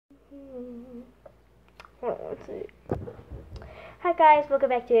Let's see. Hi guys, welcome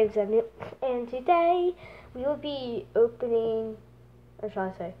back to Ava Runge, and today we will be opening, or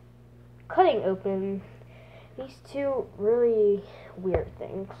shall I say, cutting open these two really weird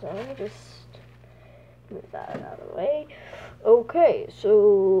things. So let me just move that out of the way. Okay,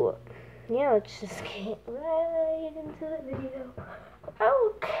 so yeah, let's just get right into the video.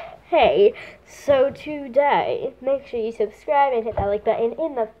 Okay, so today, make sure you subscribe and hit that like button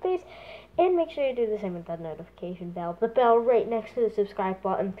in the face. And make sure you do the same with that notification bell. The bell right next to the subscribe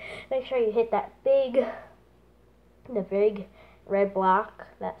button. Make sure you hit that big red block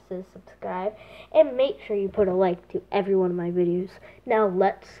that says subscribe. And make sure you put a like to every one of my videos. Now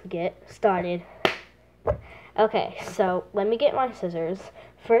let's get started. Okay, so let me get my scissors.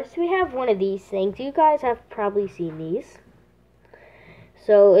 First we have one of these things. You guys have probably seen these.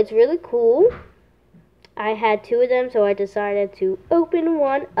 So it's really cool. I had two of them, so I decided to open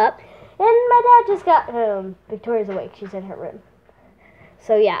one up. And my dad just got home. Victoria's awake. She's in her room.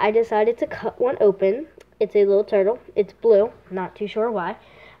 So yeah, I decided to cut one open. It's a little turtle. It's blue. Not too sure why.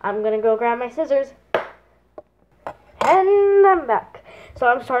 I'm going to go grab my scissors. And I'm back. So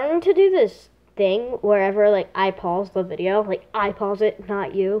I'm starting to do this thing wherever like I pause the video. Like I pause it,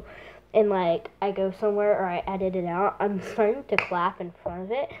 not you. And like I go somewhere or I edit it out. I'm starting to clap in front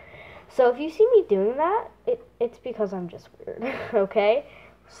of it. So if you see me doing that, it's because I'm just weird. Okay?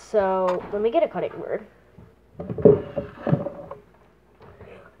 So, let me get a cutting board.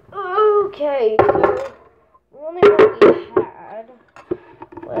 Okay, so one thing that we had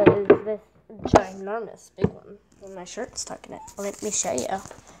was this ginormous big one. And my shirt's stuck in it. Let me show you.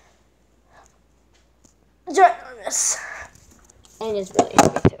 Ginormous. And it's really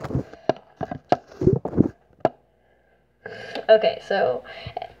heavy too. Okay, so,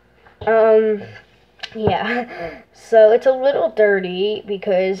 yeah, so it's a little dirty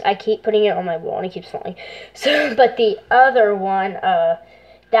because I keep putting it on my wall and it keeps falling. So, but the other one,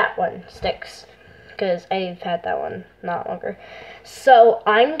 that one sticks because I've had that one not longer. So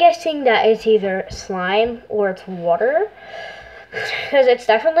I'm guessing that it's either slime or it's water because it's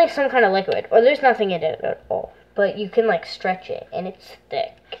definitely some kind of liquid, or there's nothing in it at all. But you can like stretch it and it's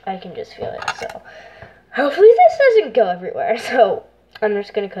thick. I can just feel it. So hopefully this doesn't go everywhere. So I'm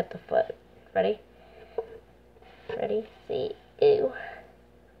just gonna cut the foot. Ready? Ready? See? Ew.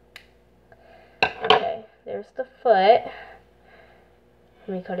 Okay, there's the foot. Let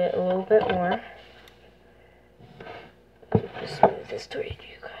me cut it a little bit more. Just move this toward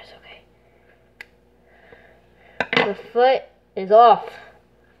you guys, okay? The foot is off.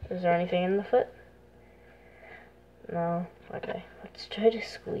 Is there anything in the foot? No? Okay, let's try to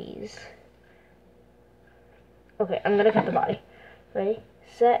squeeze. Okay, I'm gonna cut the body. Ready?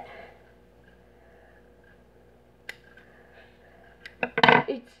 Set.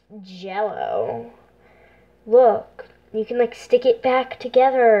 It's jello. Look, you can like stick it back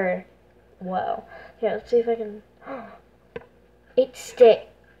together. Whoa. Yeah, let's see if I can. It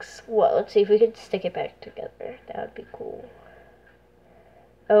sticks. Whoa, let's see if we can stick it back together. That would be cool.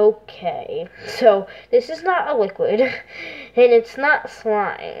 Okay, so this is not a liquid, and it's not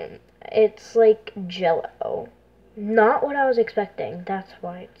slime. It's like jello. Not what I was expecting. That's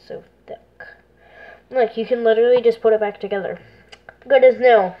why it's so thick. Look, you can literally just put it back together. Good as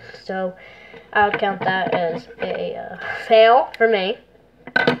new. So I would count that as a fail for me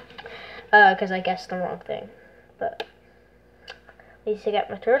because I guessed the wrong thing. But at least I got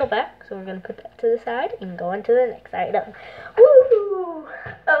my turtle back, so we're going to put that to the side and go on to the next item. Woo!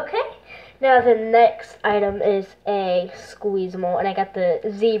 Okay, now the next item is a Squeezable, and I got the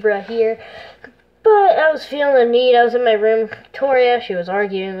zebra here. But I was feeling the need. I was in my room with Victoria. She was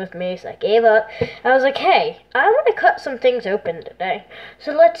arguing with me, so I gave up. I was like, hey, I want to cut some things open today.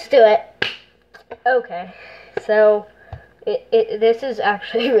 So let's do it. Okay. So this is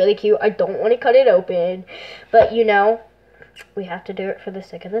actually really cute. I don't want to cut it open. But, you know, we have to do it for the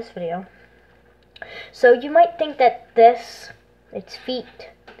sake of this video. So you might think that its feet,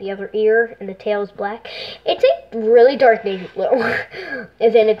 the other ear, and the tail is black. It's a really dark navy blue.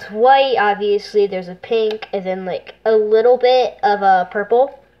 And then it's white, obviously. There's a pink, and then like a little bit of a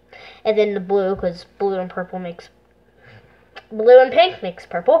purple. And then the blue, because blue and pink makes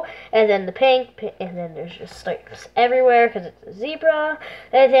purple. And then the pink, and then there's just stripes everywhere because it's a zebra.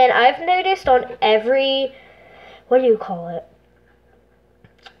 And then I've noticed on every, what do you call it?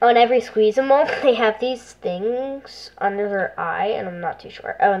 On every Squeezable, they have these things under their eye, and I'm not too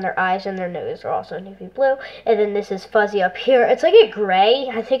sure. Oh, and their eyes and their nose are also navy blue. And then this is fuzzy up here. It's like a gray.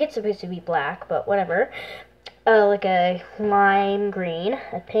 I think it's supposed to be black, but whatever. Like a lime green,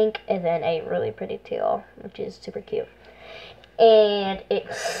 a pink, and then a really pretty teal, which is super cute. And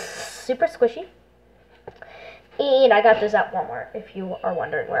it's super squishy. And I got this at Walmart, if you are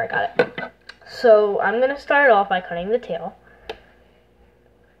wondering where I got it. So I'm going to start off by cutting the tail.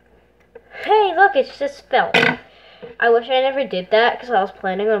 Hey, look, it's just felt. I wish I never did that because I was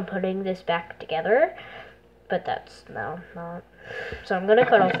planning on putting this back together. But that's not. So I'm going to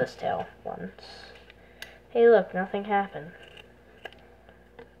cut off this tail once. Hey, look, nothing happened.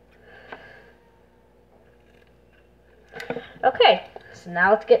 Okay, so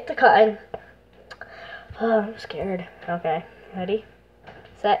now let's get to cutting. Oh, I'm scared. Okay, ready,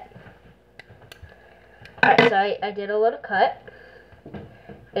 set. Alright, so I did a little cut.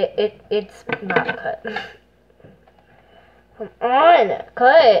 It's not cut. Come on,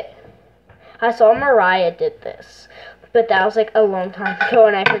 cut. I saw Mariah did this, but that was like a long time ago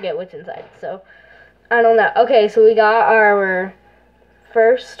and I forget what's inside, so I don't know. Okay, so we got our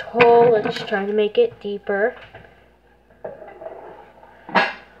first hole. Let's try to make it deeper.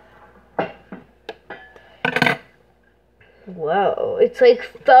 Whoa, it's like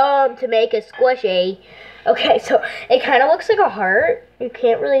foam to make a squishy. Okay, so it kind of looks like a heart. You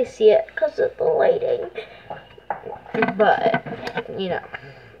can't really see it because of the lighting. But, you know,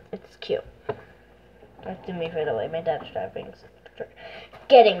 it's cute. That's to me for the way my dad's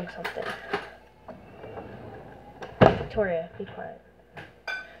getting something. Victoria, be quiet.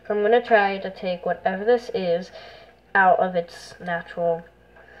 So I'm going to try to take whatever this is out of its natural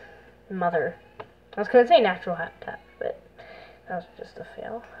mother. I was going to say natural habitat, but that was just a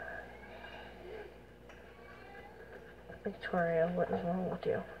fail. Victoria, what is wrong with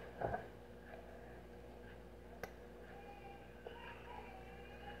you?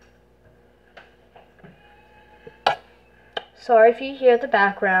 Sorry if you hear the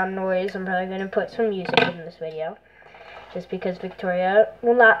background noise. I'm probably going to put some music in this video. Just because Victoria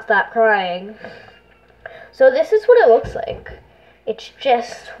will not stop crying. So this is what it looks like. It's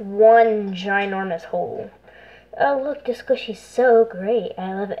just one ginormous hole. Oh, look, this squishy's so great.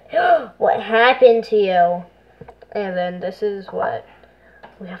 I love it. What happened to you? And then this is what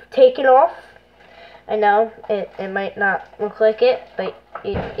we have taken off. I know it might not look like it, but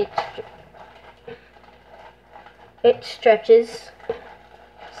it stretches.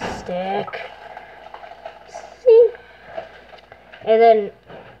 Stick. See? And then,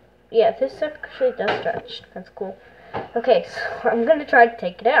 yeah, this actually does stretch. That's cool. Okay, so I'm going to try to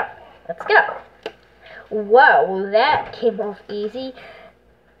take it out. Let's go. Whoa, that came off easy.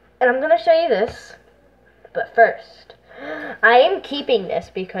 And I'm going to show you this. But first, I am keeping this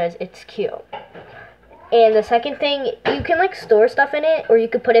because it's cute. And the second thing, you can like store stuff in it, or you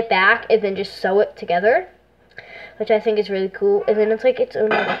could put it back and then just sew it together, which I think is really cool. And then it's like its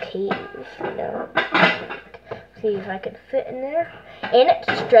own little cave, you know. See if I can fit in there. And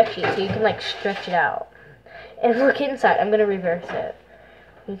it's stretchy, so you can like stretch it out. And look inside. I'm gonna reverse it.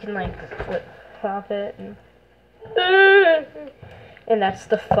 You can like flop it, and that's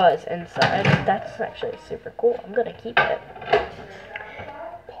the fuzz inside. That's actually super cool. I'm gonna keep it.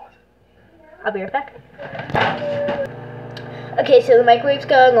 I'll be right back. Okay, so the microwave's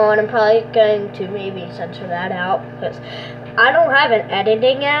going on. I'm probably going to maybe censor that out because I don't have an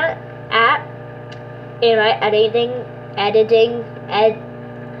editing app. And my editing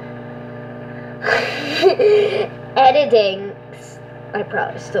I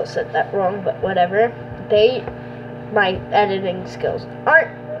probably still said that wrong, but whatever. My editing skills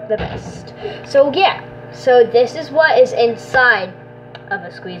aren't the best. So yeah, so this is what is inside of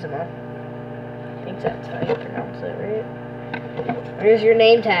a Squeezable. I think that's how you pronounce it, right? Here's your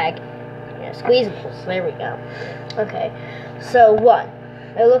name tag. Yeah, Squeezables. There we go. Okay, so one.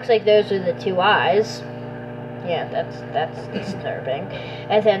 It looks like those are the two eyes. Yeah, that's disturbing.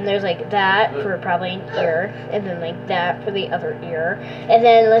 And then there's like that for probably an ear, and then like that for the other ear. And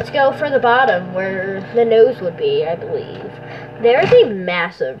then let's go for the bottom where the nose would be, I believe. There's a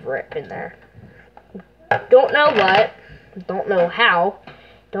massive rip in there. Don't know what, don't know how,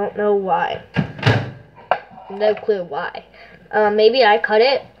 don't know why. No clue why. Maybe I cut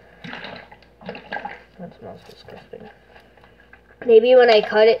it. That smells disgusting. Maybe when I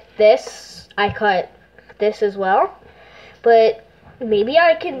cut it I cut this as well, but maybe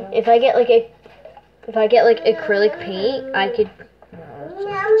I can, if I get like acrylic paint, I could, it's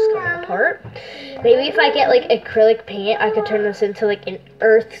just coming apart. Maybe if I get like acrylic paint, I could turn this into like an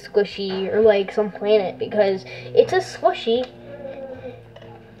earth squishy or like some planet, because it's a squishy.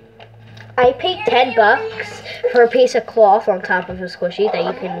 I paid $10 for a piece of cloth on top of a squishy that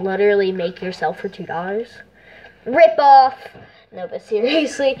you can literally make yourself for $2. Rip off. No, but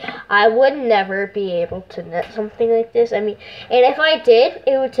seriously, I would never be able to knit something like this. I mean, and if I did,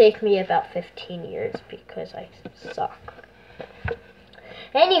 it would take me about 15 years because I suck.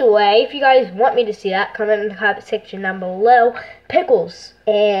 Anyway, if you guys want me to see that, comment in the comment section down below. Pickles.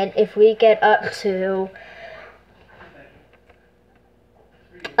 And if we get up to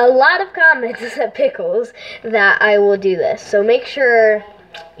a lot of comments at pickles, that I will do this. So make sure,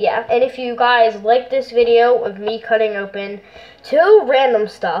 yeah. And if you guys like this video of me cutting open 2 random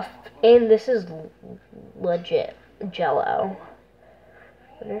stuff, and this is legit Jello.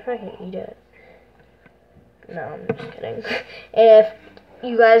 I wonder if I can eat it. No, I'm just kidding. And if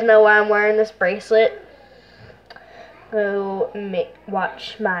you guys know why I'm wearing this bracelet, go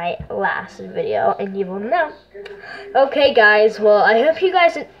watch my last video and you will know. Okay guys, well I hope you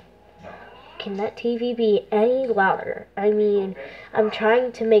guys... Can that TV be any louder? I mean, I'm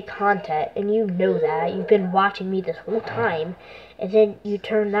trying to make content and you know that. You've been watching me this whole time and then you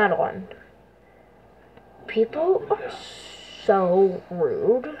turn that on. People are so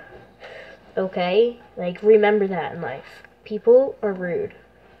rude. Okay? Like, remember that in life. People are rude.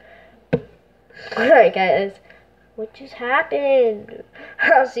 Alright guys, what just happened?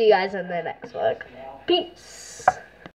 I'll see you guys in the next vlog. Peace!